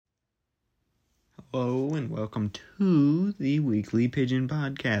Hello and welcome to the Weekly Pigeon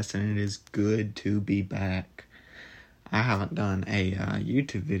Podcast, and it is good to be back. I haven't done a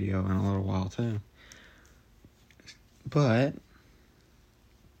YouTube video in a little while too, but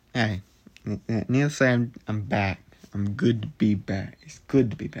hey, needless to say, I'm back. I'm good to be back. It's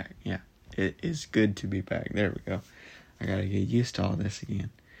good to be back. Yeah, it is good to be back. There we go. I gotta get used to all this again.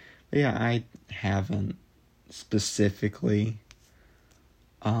 But yeah, I haven't specifically,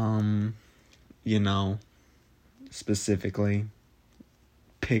 specifically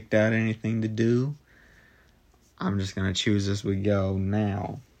picked out anything to do. I'm just going to choose as we go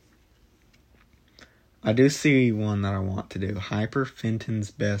now. I do see one that I want to do. Hyper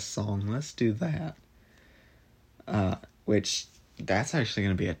Fenton's best song. Let's do that. Which, that's actually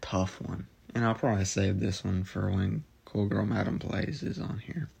going to be a tough one. And I'll probably save this one for when Cool Girl Madam Plays is on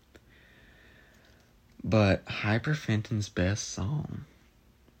here. But Hyper Fenton's best song.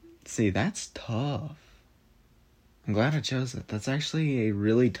 See, that's tough. I'm glad I chose it. That's actually a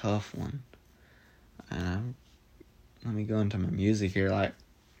really tough one. Let me go into my music here.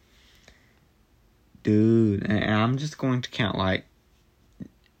 Dude, and I'm just going to count,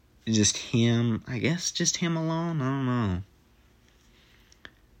 just him. I guess just him alone. I don't know.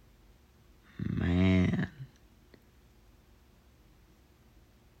 Man.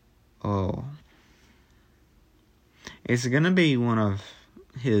 Oh. It's going to be one of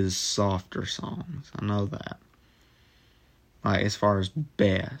his softer songs. I know that. As far as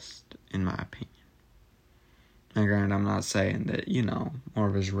best, in my opinion. Now, granted, I'm not saying that, more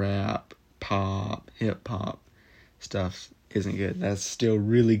of his rap, pop, hip-hop stuff isn't good. That's still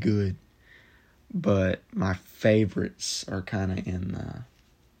really good. But my favorites are kind of in the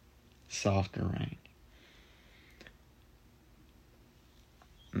softer range.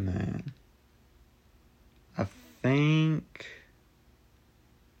 Man. I think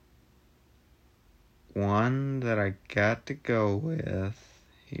one that I got to go with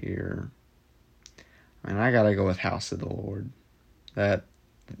here. I gotta go with House of the Lord. That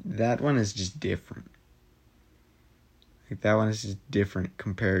one is just different. That one is just different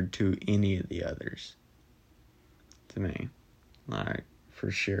compared to any of the others. To me.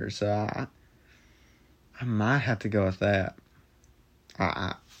 For sure. So I might have to go with that.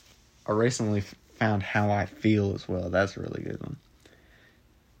 I recently found How I Feel as well. That's a really good one.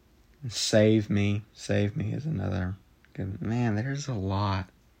 Save Me is another good one. Man, there's a lot.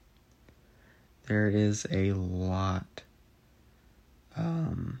 There is a lot. I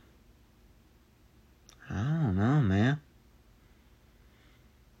don't know, man.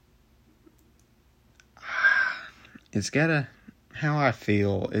 It's gotta... How I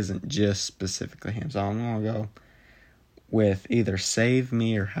Feel isn't just specifically him, so I'm gonna go with either Save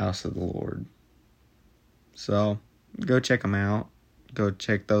Me or House of the Lord. So, go check them out. Go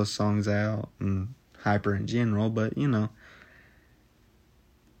check those songs out, and Hyper in general, but,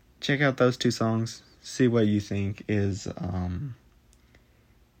 check out those two songs. See what you think is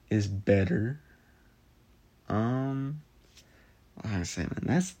better. Like I say,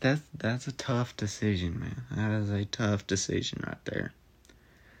 man, that's a tough decision, man. That is a tough decision right there.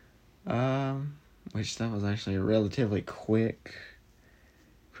 Which that was actually a relatively quick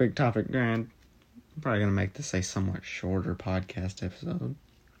topic. Granted, I'm probably gonna make this a somewhat shorter podcast episode.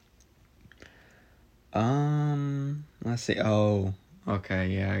 Let's see. Oh, okay,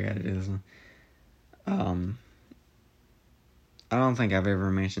 yeah, I gotta do this one. I don't think I've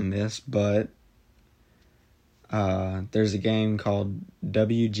ever mentioned this, but there's a game called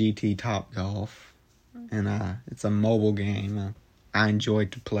WGT Top Golf, and it's a mobile game. I enjoy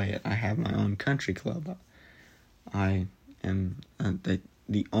to play it. I have my own country club. I am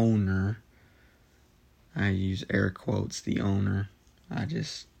the owner. I use air quotes, the owner. I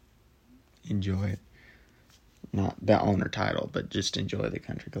just enjoy it. Not the owner title, but just enjoy the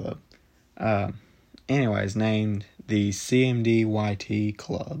country club. Anyways, named the CMDYT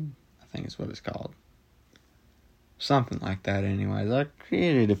Club. I think is what it's called. Something like that, anyways. I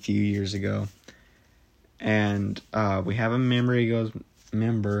created it a few years ago. And we have a member.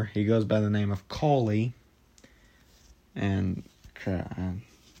 He goes by the name of Cully. And I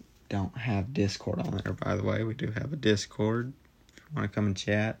don't have Discord on there, by the way. We do have a Discord. If you want to come and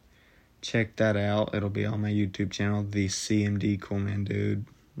chat, check that out. It'll be on my YouTube channel, the CMD Cool Man Dude,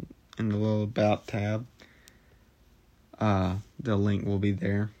 in the little About tab. The link will be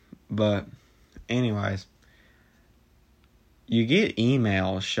there. But anyways, you get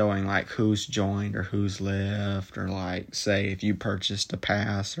emails showing who's joined or who's left, or say if you purchased a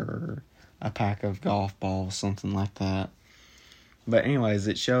pass or a pack of golf balls, something like that. But anyways,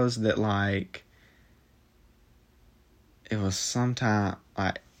 it shows that it was sometime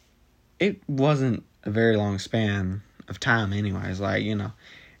it wasn't a very long span of time anyways. Like, it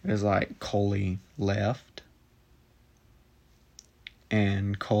was like Cully left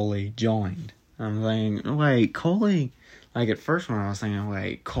and Cully joined. I'm thinking, wait, Cully, like at first when I was thinking,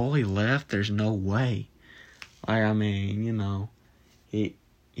 wait, Cully left? There's no way. Like, I mean, he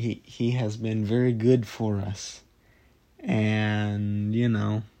has been very good for us. And,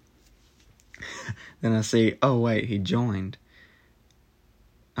 then I see, oh wait, he joined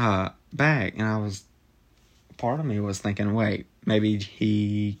back, and part of me was thinking, wait, maybe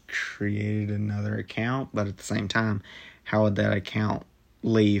he created another account, but at the same time, how would that account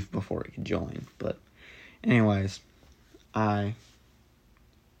leave before he could join? But anyways, I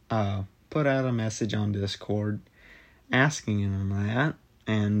put out a message on Discord asking him that,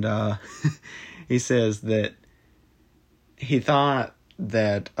 and he says that he thought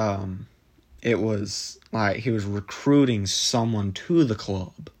that it was like he was recruiting someone to the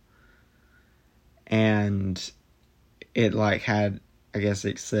club, and it like had, I guess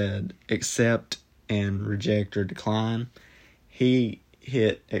it said accept and reject or decline. He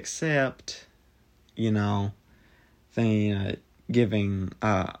hit accept, giving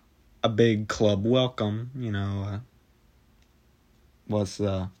a big club welcome, what's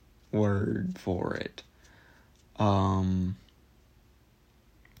the word for it?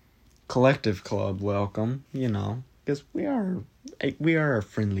 Collective club welcome, because we are a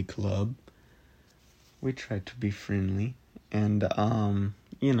friendly club. We try to be friendly, and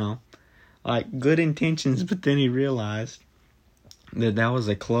like good intentions, but then he realized that was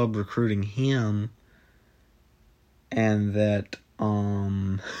a club recruiting him, and that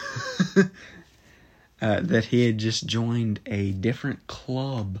that he had just joined a different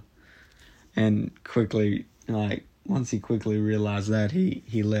club, and quickly, once he quickly realized that,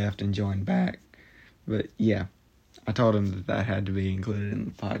 he left and joined back. But yeah, I told him that had to be included in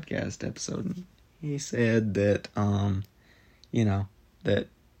the podcast episode, and he said that that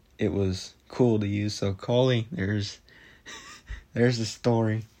it was cool to use. So Cully, there's the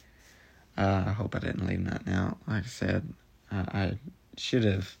story. I hope I didn't leave nothing out. Like I said, I should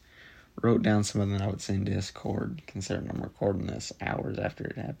have wrote down something that I would send Discord, considering I'm recording this hours after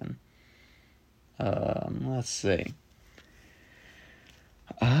it happened. Let's see.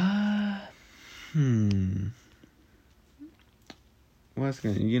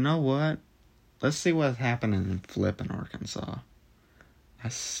 You know what? Let's see what's happening in Flippin, Arkansas. I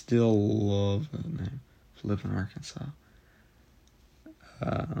still love the name, Flippin, Arkansas.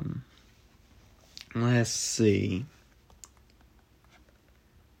 Let's see.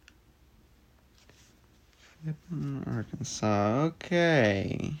 Flippin, Arkansas.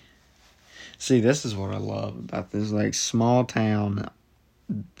 Okay. See, this is what I love about this. Like, small town,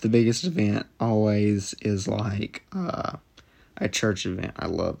 the biggest event always is like a church event. I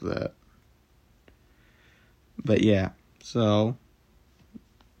love that. But yeah, so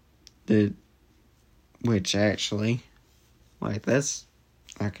which actually, wait, that's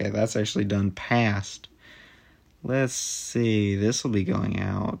actually done past. Let's see, this will be going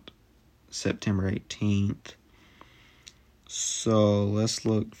out September 18th. So let's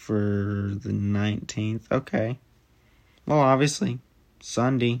look for the 19th. Okay. Well, obviously,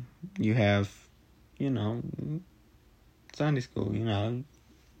 Sunday, you have, Sunday school,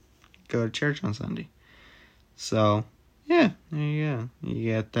 go to church on Sunday. So, yeah, there you go.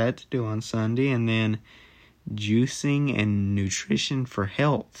 You got that to do on Sunday, and then juicing and nutrition for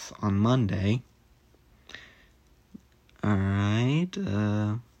health on Monday. Alright,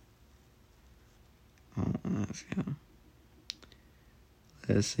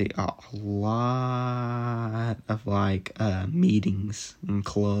 let's see, a lot of meetings and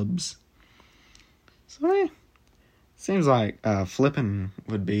clubs. So, yeah, seems like Flippin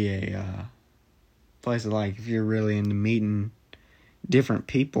would be a place of, if you're really into meeting different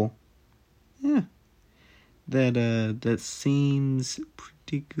people. Yeah, that seems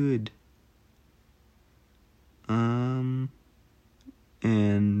pretty good. And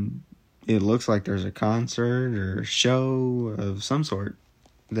it looks like there's a concert or a show of some sort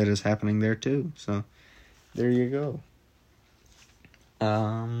that is happening there too. So there you go.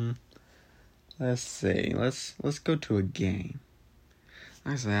 Let's see. Let's go to a game.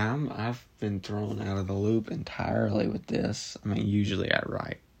 Like I say, I've been thrown out of the loop entirely with this. I mean, usually I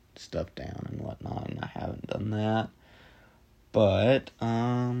write stuff down and whatnot, and I haven't done that. But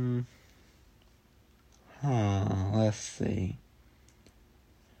let's see.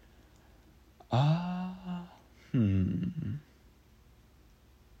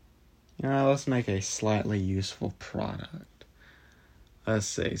 Let's make a slightly useful product. Let's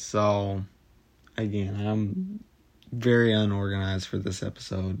see. So, again, I'm very unorganized for this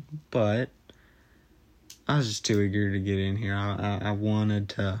episode, but I was just too eager to get in here. I wanted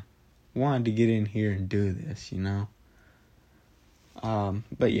to get in here and do this,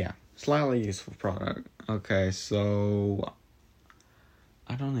 But yeah, slightly useful product. Okay, so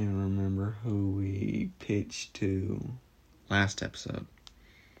I don't even remember who we pitched to last episode.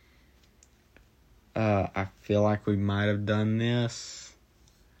 I feel like we might have done this,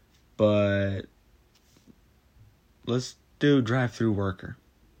 but let's do drive-through worker.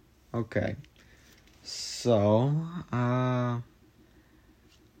 Okay. So,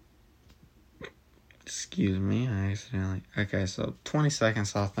 excuse me, I accidentally... Okay, so 20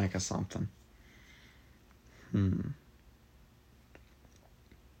 seconds, I'll think of something.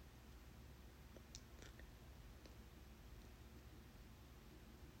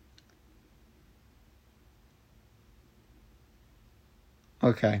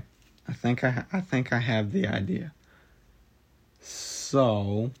 Okay, I think I have the idea.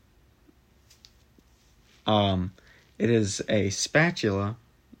 So, it is a spatula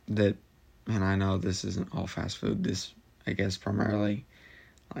that, and I know this isn't all fast food. This, I guess, primarily,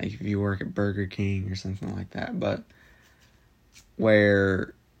 like if you work at Burger King or something like that, but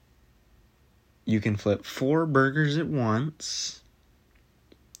where you can flip 4 burgers at once,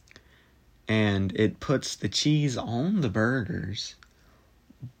 and it puts the cheese on the burgers,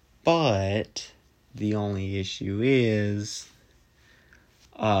 but the only issue is,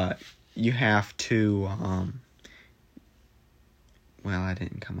 you have to, well, I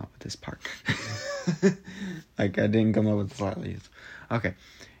didn't come up with this part. Like, I didn't come up with the slightly useful. Okay.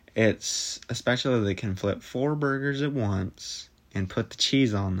 It's a spatula that can flip 4 burgers at once and put the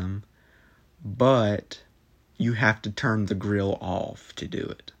cheese on them, but you have to turn the grill off to do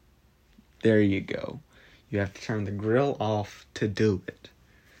it. There you go. You have to turn the grill off to do it.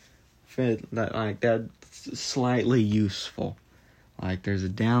 That's slightly useful. Like, there's a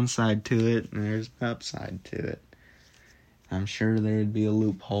downside to it, and there's an upside to it. I'm sure there'd be a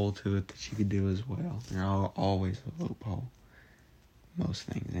loophole to it that you could do as well. There's always a loophole. Most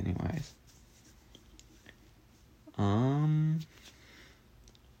things, anyways. And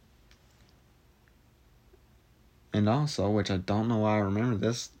also, which I don't know why I remember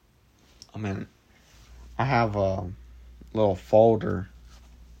this, I have a little folder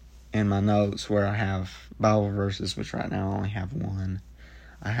in my notes where I have Bible verses, which right now I only have one.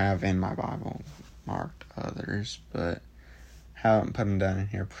 I have in my Bible marked others, but haven't put them down in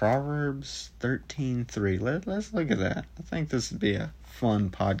here. Proverbs 13:3. Let's look at that. I think this would be a fun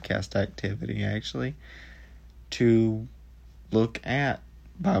podcast activity, actually, to look at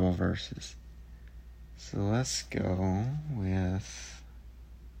Bible verses. So let's go with...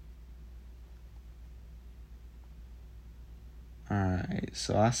 Alright,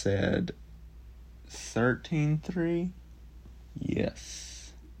 so I said 13:3.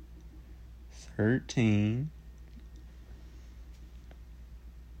 Yes. 13.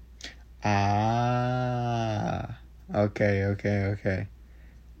 Okay.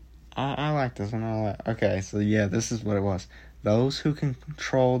 I like this one. Okay, so yeah, this is what it was. Those who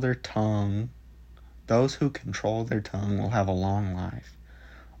control their tongue will have a long life.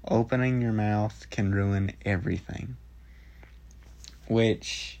 Opening your mouth can ruin everything.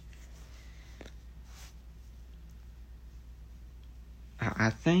 Which I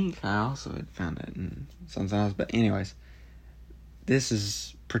think I also had found it in something else. But anyways, this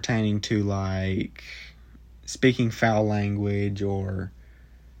is pertaining to, like, speaking foul language or,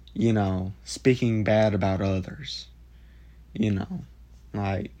 speaking bad about others.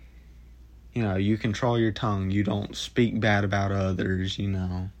 Like, you control your tongue. You don't speak bad about others,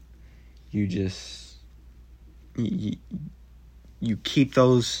 You just... You keep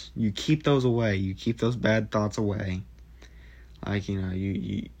those away. You keep those bad thoughts away. Like,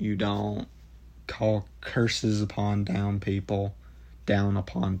 you don't call curses upon down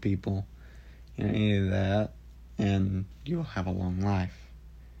upon people, any of that, and you'll have a long life.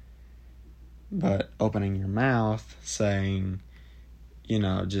 But opening your mouth, saying,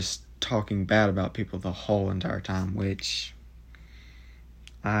 just talking bad about people the whole entire time, which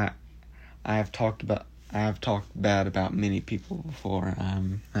I've talked bad about many people before.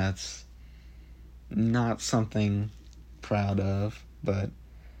 That's not something proud of, but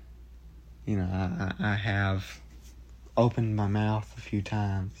I have opened my mouth a few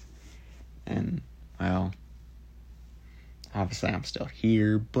times, and well, obviously I'm still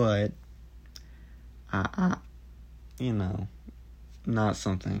here, but I not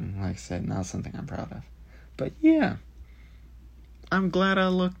something, like I said, not something I'm proud of. But yeah, I'm glad I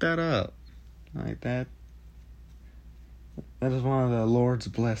looked that up. Like that is one of the Lord's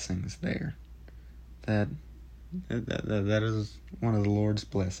blessings there. That that is one of the Lord's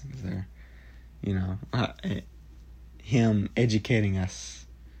blessings there. You know, Him educating us,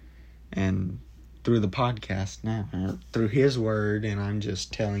 and through the podcast now, or through His Word, and I'm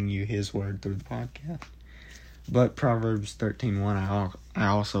just telling you His Word through the podcast. But Proverbs 13:1, I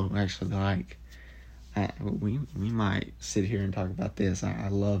also actually like. We might sit here and talk about this. I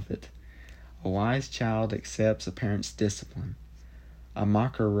love it. A wise child accepts a parent's discipline. A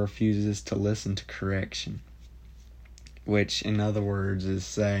mocker refuses to listen to correction. Which, in other words, is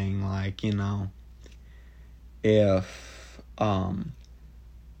saying, like, you know, if, you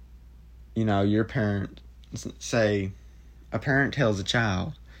know, your parent, say, a parent tells a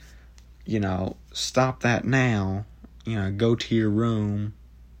child, you know, stop that now, you know, go to your room,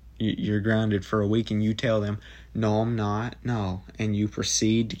 you're grounded for a week, and you tell them, no, I'm not, no, and you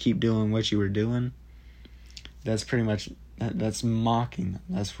proceed to keep doing what you were doing, that's pretty much, that's mocking them.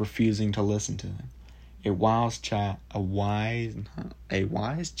 That's refusing to listen to them. A wise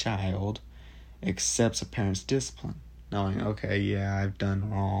child accepts a parent's discipline, knowing, okay, yeah, I've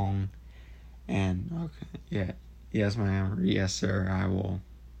done wrong, and okay, yeah, yes, ma'am, or yes, sir, I will,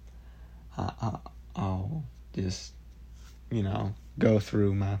 I'll just, you know, go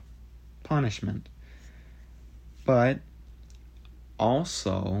through my punishment. But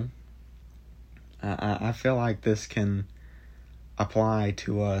also, I feel like this can apply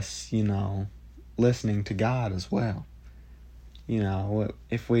to us, you know, listening to God as well. You know,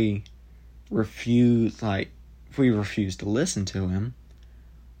 if we refuse to listen to Him,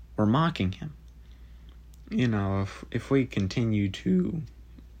 we're mocking Him. You know, if we continue to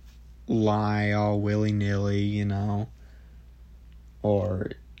lie all willy-nilly, you know,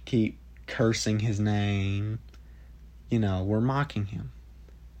 or keep cursing His name, you know, we're mocking Him.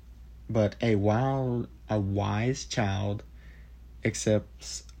 But a wise child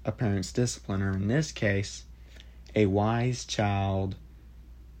accepts a parent's discipline, or in this case, a wise child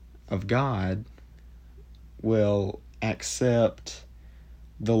of God will accept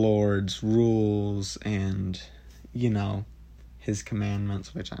the Lord's rules and, you know, His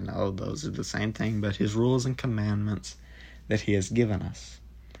commandments, which I know those are the same thing, but His rules and commandments that He has given us,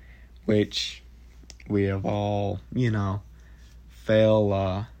 which we have all, you know,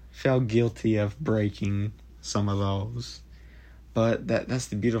 fell guilty of breaking some of those. But that's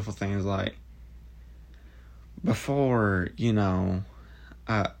the beautiful thing, is like, before, you know,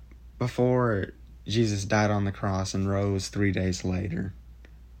 before Jesus died on the cross and rose 3 days later,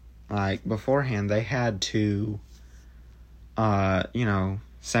 like, beforehand they had to, you know,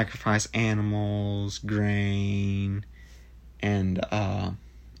 sacrifice animals, grain, and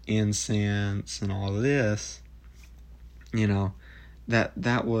incense, and all of this. You know,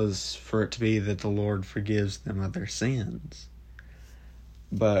 that was for it to be that the Lord forgives them of their sins.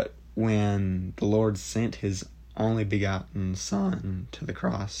 But when the Lord sent His only begotten Son to the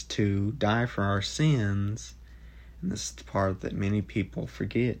cross to die for our sins, and this is the part that many people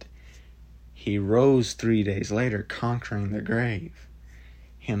forget, He rose 3 days later, conquering the grave.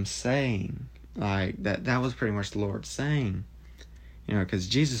 Him saying, like, that was pretty much the Lord saying, you know, because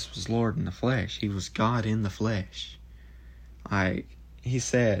Jesus was Lord in the flesh. He was God in the flesh. Like, He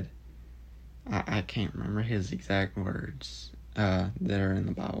said, I can't remember His exact words that are in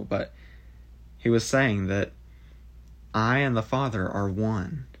the Bible, but He was saying that I and the Father are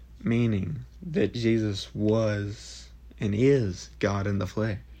one, meaning that Jesus was and is God in the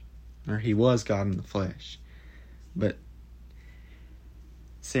flesh, or He was God in the flesh. But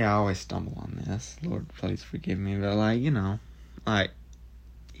see, I always stumble on this. Lord, please forgive me. But, like, you know, like,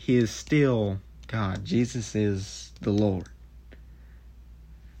 He is still God. Jesus is the Lord.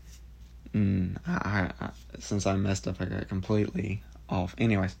 Since I messed up, I got completely off.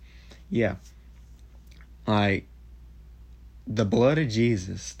 Anyways, yeah. Like, the blood of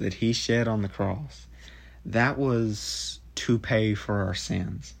Jesus that He shed on the cross, that was to pay for our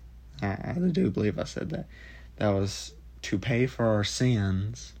sins. I do believe I said that. That was to pay for our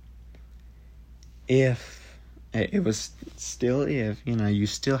sins. If it was still, if, you know, you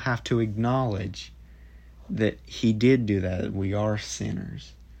still have to acknowledge that He did do that. We are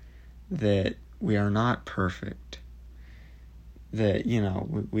sinners, that we are not perfect, that, you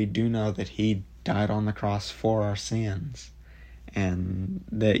know, we do know that He died on the cross for our sins, and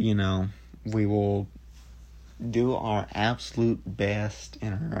that, you know, we will do our absolute best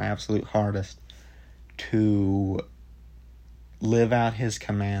and our absolute hardest to live out His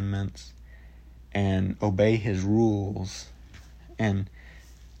commandments and obey His rules. And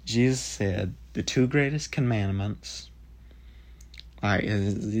Jesus said the two greatest commandments,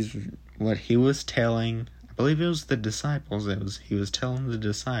 these were what He was telling, I believe it was the disciples, He was telling the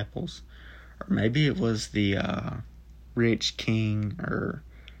disciples, or maybe it was the rich king or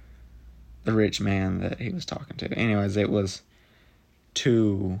the rich man that he was talking to. Anyways, it was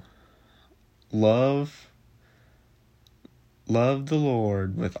to love the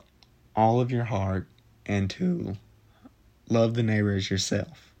Lord with all of your heart, and to love the neighbor as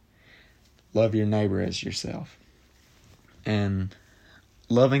yourself. Love your neighbor as yourself. And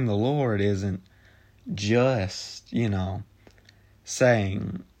loving the Lord isn't just,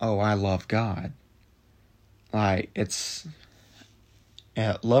 saying, oh, I love God. Like, it's...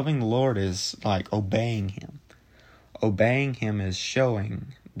 loving the Lord is like obeying Him. Obeying Him is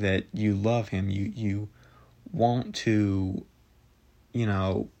showing that you love Him. You want to,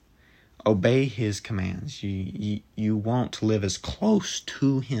 obey His commands. You want to live as close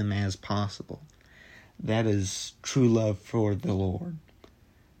to Him as possible. That is true love for the Lord.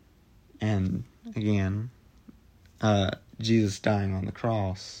 And again, Jesus dying on the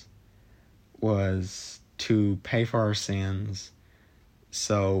cross was to pay for our sins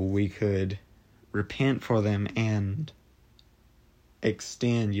so we could repent for them and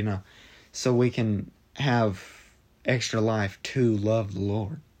extend, so we can have extra life to love the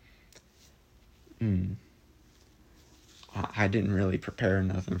Lord. I didn't really prepare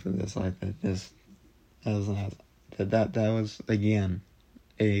nothing for this like that. That was again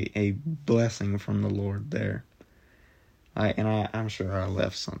a blessing from the Lord there. I'm sure I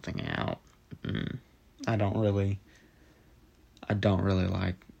left something out. I don't really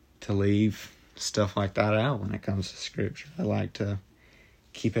like to leave stuff like that out when it comes to Scripture. I like to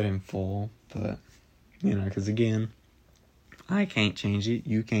keep it in full, but because again, I can't change it.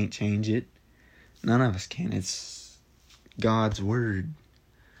 You can't change it. None of us can. It's God's Word.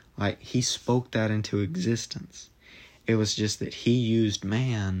 Like, He spoke that into existence. It was just that He used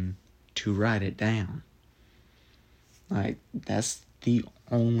man to write it down. Like, that's the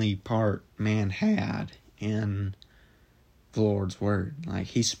only part man had in the Lord's Word. Like,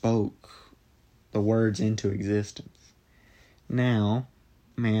 He spoke the words into existence. Now,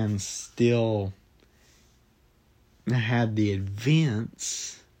 man still had the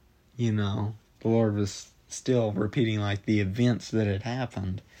events, the Lord was still repeating, like, the events that had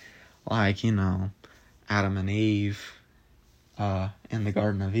happened. Like, Adam and Eve in the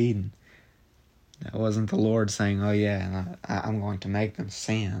Garden of Eden. That wasn't the Lord saying, oh yeah, I'm going to make them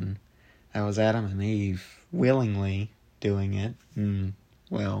sin. That was Adam and Eve willingly doing it. And,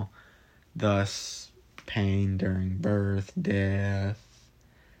 thus pain during birth, death.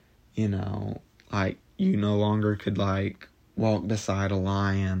 Like, you no longer could, like, walk beside a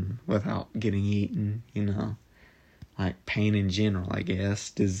lion without getting eaten, Like, pain in general, I guess.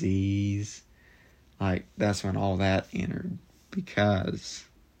 Disease. Like, that's when all that entered. Because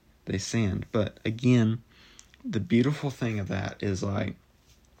they sinned. But again, the beautiful thing of that is, like,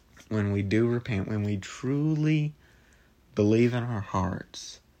 when we do repent, when we truly believe in our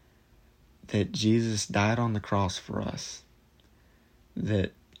hearts that Jesus died on the cross for us,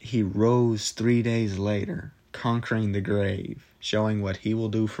 that He rose 3 days later, conquering the grave, showing what He will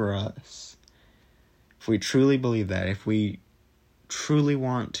do for us. If we truly believe that, if we truly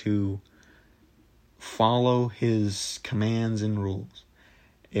want to follow His commands and rules,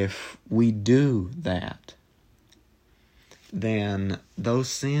 if we do that, then those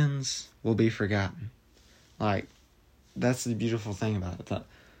sins will be forgotten. Like, that's the beautiful thing about it.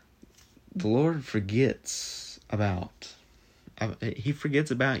 The Lord forgets about... He forgets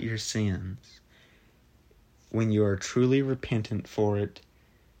about your sins when you are truly repentant for it,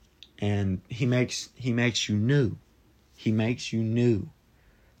 and He makes you new. He makes you new.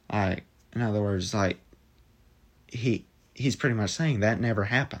 Like, in other words, like, He's pretty much saying that never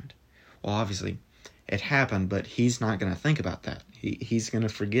happened. Well, obviously, it happened, but He's not going to think about that. He's going to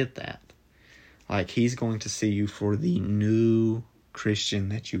forget that. Like, He's going to see you for the new Christian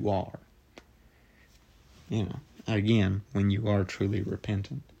that you are. Again, when you are truly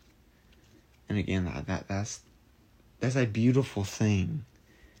repentant. And again, that's a beautiful thing.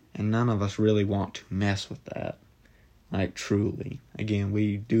 And none of us really want to mess with that. Like, truly. Again,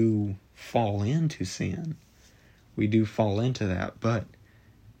 we do fall into sin. We do fall into that. But,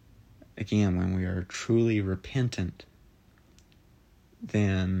 again, when we are truly repentant,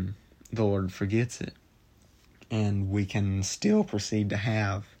 then the Lord forgets it. And we can still proceed to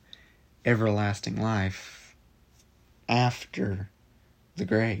have everlasting life after the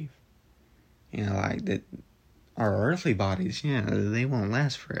grave. Like that, our earthly bodies, they won't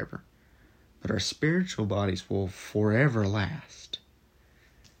last forever. But our spiritual bodies will forever last.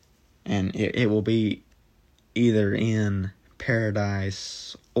 And it will be either in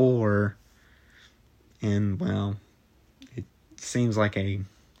paradise or in, it seems like a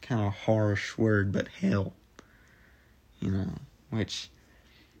kind of harsh word, but hell, which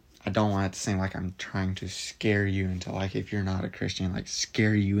I don't want it to seem like I'm trying to scare you into, like, if you're not a Christian, like,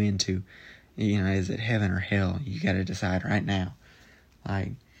 scare you into, is it heaven or hell? You got to decide right now.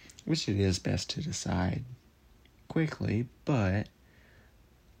 Like, which it is best to decide quickly, but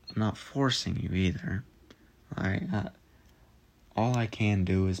I'm not forcing you either. Like, all I can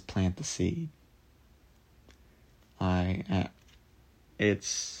do is plant the seed.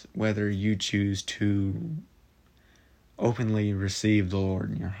 It's whether you choose to openly receive the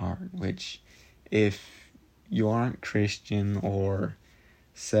Lord in your heart, which, if you aren't Christian, or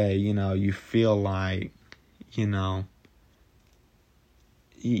say, you feel like,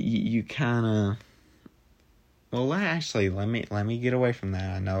 you kind of, well, actually, let me get away from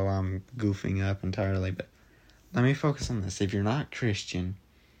that. I know I'm goofing up entirely, but let me focus on this. If you're not Christian,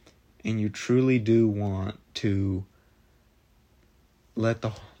 and you truly do want to let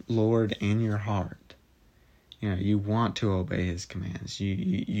the Lord in your heart, you want to obey His commands.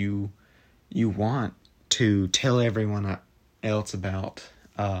 You want to tell everyone else about,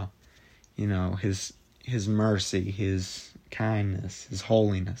 His mercy, His kindness, His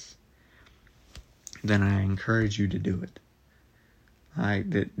holiness. Then I encourage you to do it.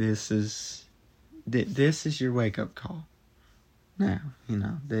 This is your wake up call. Now,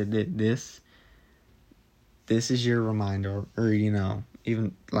 this is your reminder, or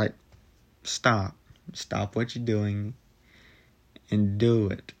even like stop what you're doing and do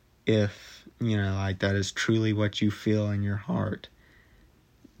it. If that is truly what you feel in your heart,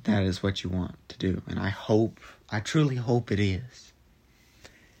 that is what you want to do. And I truly hope it is.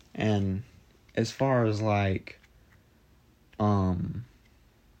 And as far as what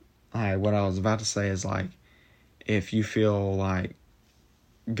I was about to say is, like, if you feel like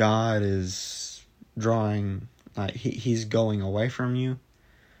God is drawing, like He's going away from you,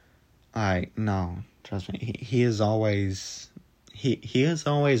 no, trust me, He is always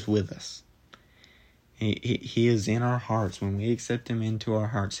with us. He is in our hearts. When we accept Him into our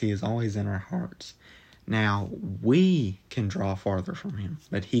hearts, He is always in our hearts. Now, we can draw farther from Him,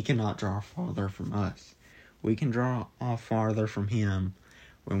 but He cannot draw farther from us. We can draw farther from Him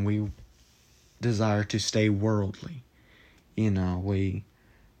when we desire to stay worldly.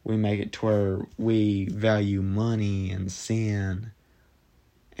 We make it to where we value money and sin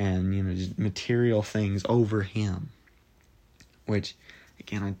and, just material things over Him. Which,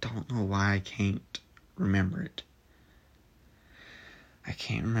 again, I don't know why I can't remember it. I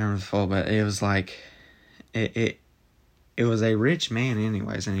can't remember the full, but it was like, it was a rich man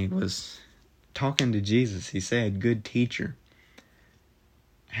anyways, and he was talking to Jesus. He said, "Good teacher,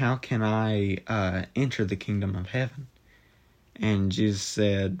 how can I enter the kingdom of heaven?" And Jesus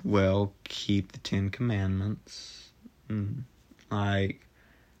said, "Well, keep the 10 Commandments." Like,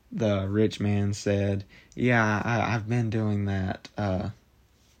 the rich man said, "Yeah, I've been doing that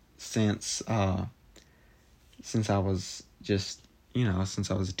since I was just,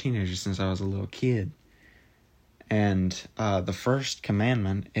 since I was a teenager, since I was a little kid. And the first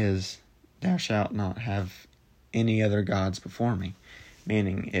commandment is, thou shalt not have any other gods before me."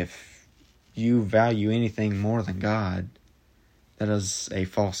 Meaning, if you value anything more than God, that is a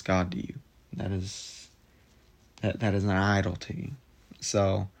false god to you. That is an idol to you.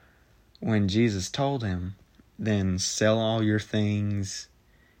 So, when Jesus told him, then sell all your things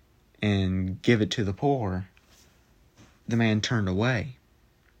and give it to the poor, the man turned away.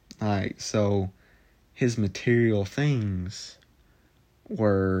 So his material things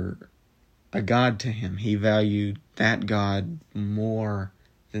were a god to him. He valued that God more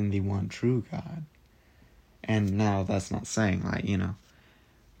than the one true God. And now that's not saying,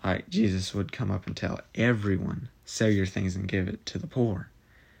 like Jesus would come up and tell everyone, sell your things and give it to the poor.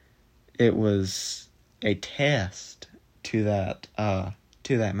 It was a test to that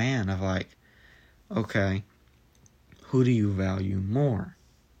man of, like, okay, who do you value more?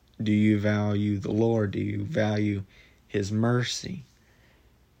 Do you value the Lord? Do you value His mercy?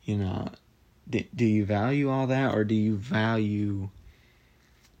 Do you value all that, or do you value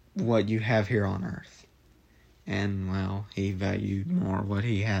what you have here on earth? And, well, he valued more what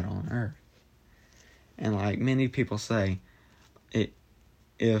he had on earth. And, like many people say,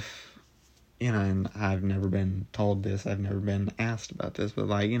 and I've never been told this, I've never been asked about this, but,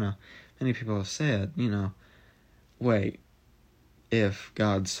 many people have said, wait, if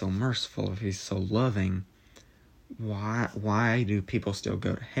God's so merciful, if He's so loving, why do people still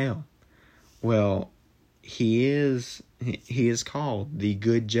go to hell? Well, He is called the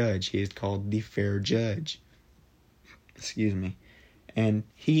good judge. He is called the fair judge. Excuse me. And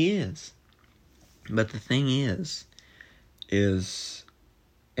He is. But the thing is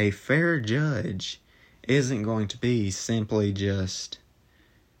a fair judge isn't going to be simply just,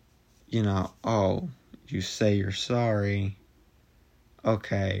 oh, you say you're sorry.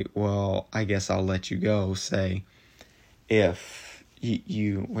 Okay, well, I guess I'll let you go. Say, if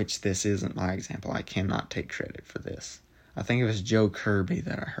which this isn't my example, I cannot take credit for this. I think it was Joe Kirby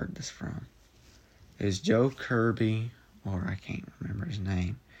that I heard this from. It was Joe Kirby, or I can't remember his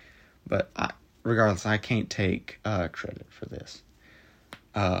name. But regardless, I can't take credit for this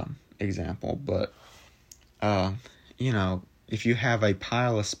example. But, if you have a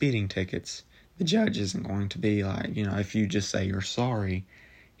pile of speeding tickets, the judge isn't going to be like, if you just say you're sorry,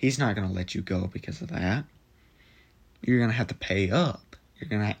 he's not going to let you go because of that. You're going to have to pay up. You're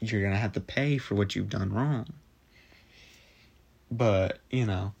going to have to pay for what you've done wrong. But,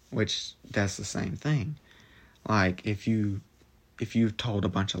 which that's the same thing. Like, if you've told a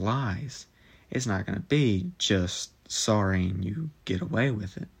bunch of lies, it's not going to be just sorry and you get away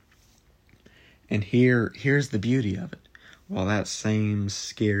with it. And here's the beauty of it. Well, that seems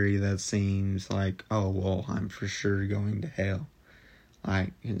scary. That seems like, oh, well, I'm for sure going to hell.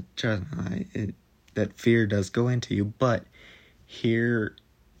 Like, trust me, that fear does go into you. But here's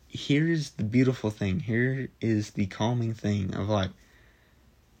the beautiful thing. Here is the calming thing of like,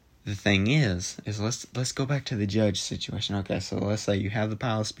 the thing is let's go back to the judge situation. Okay, so let's say you have the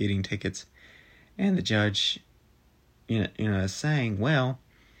pile of speeding tickets, and the judge, is saying, well,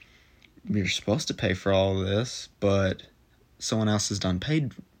 you're supposed to pay for all of this, but someone else has done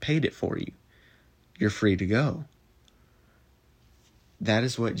paid it for you. You're free to go. That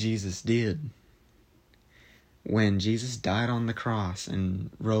is what Jesus did. When Jesus died on the cross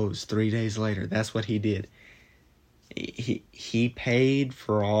and rose 3 days later, that's what he did. He paid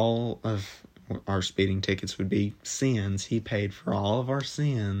for all of our speeding tickets would be sins. He paid for all of our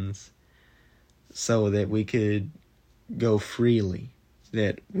sins so that we could go freely,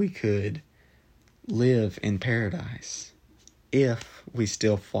 that we could live in paradise if we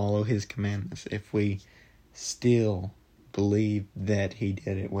still follow his commandments, if we still believe that he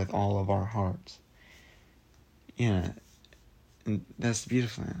did it with all of our hearts. And that's the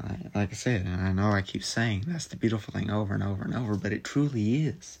beautiful thing. Like I said, and I know I keep saying that's the beautiful thing over and over and over, but it truly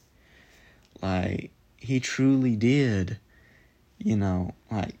is. Like, he truly did,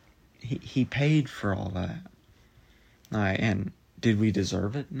 like, he paid for all that. Like, and did we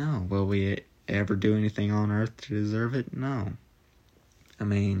deserve it? No. Will we ever do anything on earth to deserve it? No. I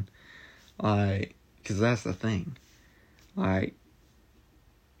mean, like, because that's the thing. Like,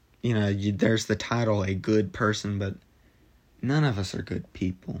 there's the title, a good person, but none of us are good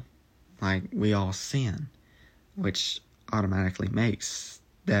people. Like, we all sin, which automatically makes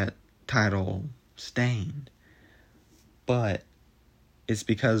that title stained. But it's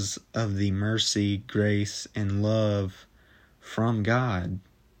because of the mercy, grace, and love from God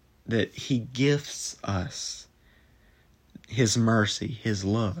that he gifts us his mercy, his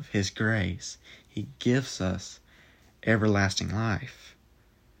love, his grace. He gives us everlasting life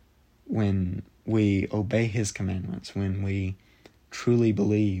when we obey his commandments, when we truly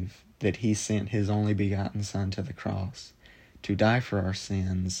believe that he sent his only begotten Son to the cross to die for our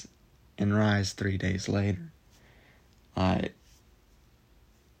sins and rise 3 days later. I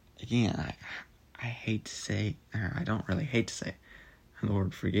hate to say, or I don't really hate to say,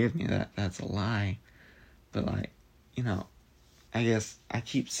 Lord forgive me, that's a lie. But I guess I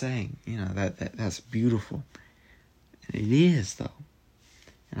keep saying, that's beautiful. And it is, though.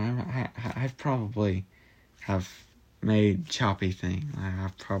 And I've probably have made choppy things.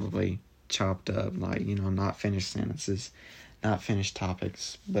 I've probably chopped up, not finished sentences, not finished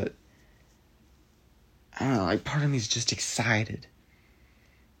topics. But, I don't know, part of me is just excited.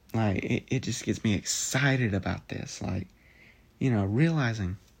 It just gets me excited about this.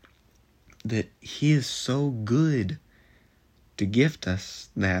 Realizing that he is so good to gift us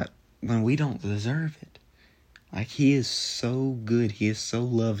that when we don't deserve it. He is so good, he is so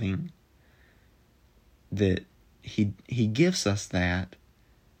loving that he gives us that,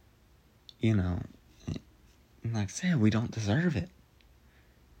 and like I said, we don't deserve it.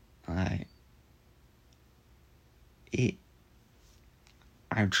 I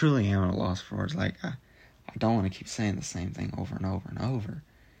truly am at a loss for words. I don't want to keep saying the same thing over and over and over,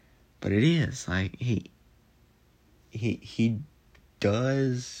 but it is he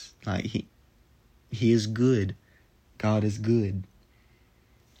does, he is good. God is good.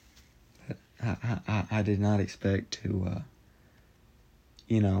 I did not expect to,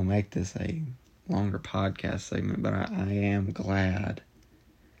 make this a longer podcast segment, but I am glad.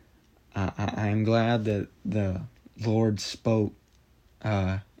 I am glad that the Lord spoke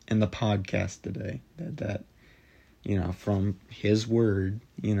in the podcast today. from his word,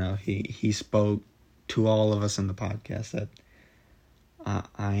 he spoke to all of us in the podcast. That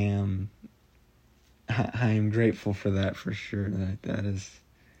I am grateful for that, for sure. That is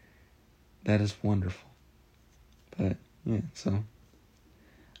wonderful. But yeah, so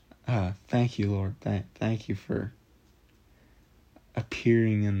thank you, Lord. Thank you for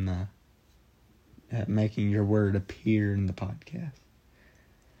appearing in making your word appear in the podcast.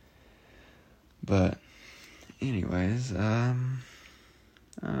 But anyways, I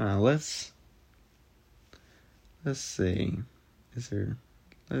don't know, let's see. Let's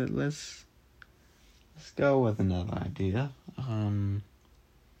go with another idea.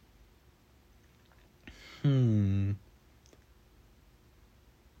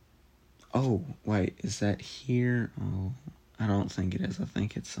 Oh, wait, is that here? Oh, I don't think it is. I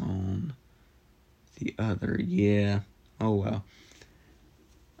think it's on the other. Yeah. Oh, well.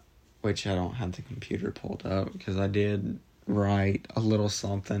 Which I don't have the computer pulled up, because I did write a little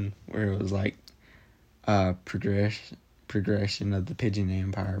something where it was like progression of the Pigeon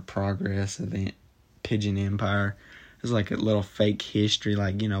Empire, progress of the Pigeon Empire. It was like a little fake history,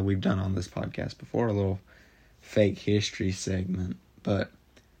 like, we've done on this podcast before, a little fake history segment. But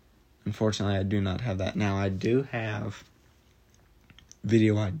unfortunately, I do not have that. Now, I do have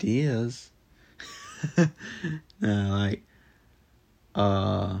video ideas. I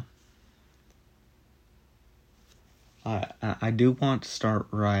do want to start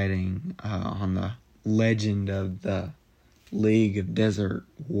writing on the legend of the League of Desert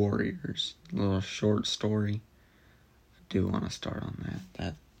Warriors. A little short story. I do want to start on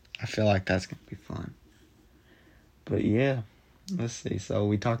that. I feel like that's going to be fun. But yeah, let's see. So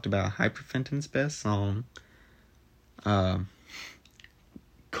we talked about Hyperfenton's best song.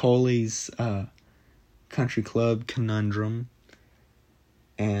 Cully's country club conundrum.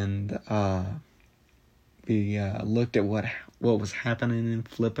 And we looked at what was happening in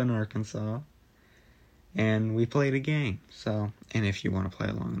Flippin, Arkansas, and we played a game. So, and if you want to play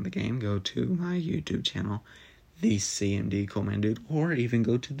along in the game, go to my YouTube channel, the CMD Cool Man Dude, or even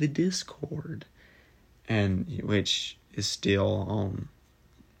go to the Discord, and which is still on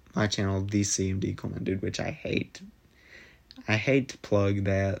my channel, the CMD Cool Man Dude, which I hate. I hate to plug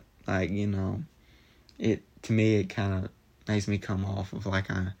that. Like, it to me it kind of makes me come off of like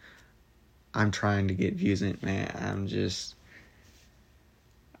I'm trying to get views in it, man.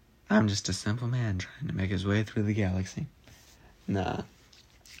 I'm just a simple man trying to make his way through the galaxy. Nah.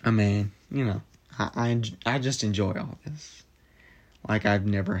 I mean, I just enjoy all this. Like, I've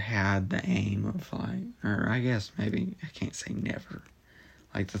never had the aim of, like, or I guess maybe, I can't say never.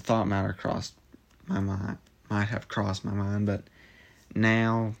 Like, the thought might have crossed my mind, but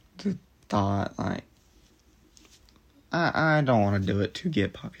now the thought, like, I don't want to do it to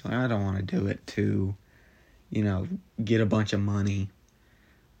get popular. I don't want to do it to, get a bunch of money.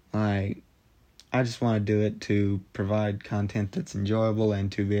 Like, I just want to do it to provide content that's enjoyable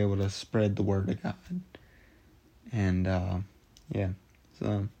and to be able to spread the word of God. And, yeah.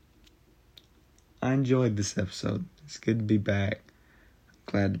 So, I enjoyed this episode. It's good to be back.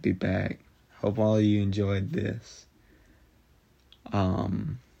 Glad to be back. Hope all of you enjoyed this.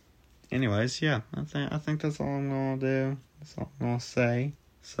 Anyways, yeah, I think that's all I'm gonna do. That's all I'm gonna say.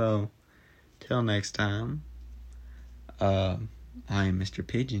 So, till next time, I am Mr.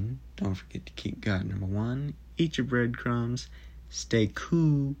 Pigeon. Don't forget to keep God number one. Eat your breadcrumbs. Stay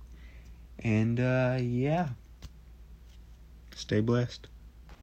cool. And, yeah. Stay blessed.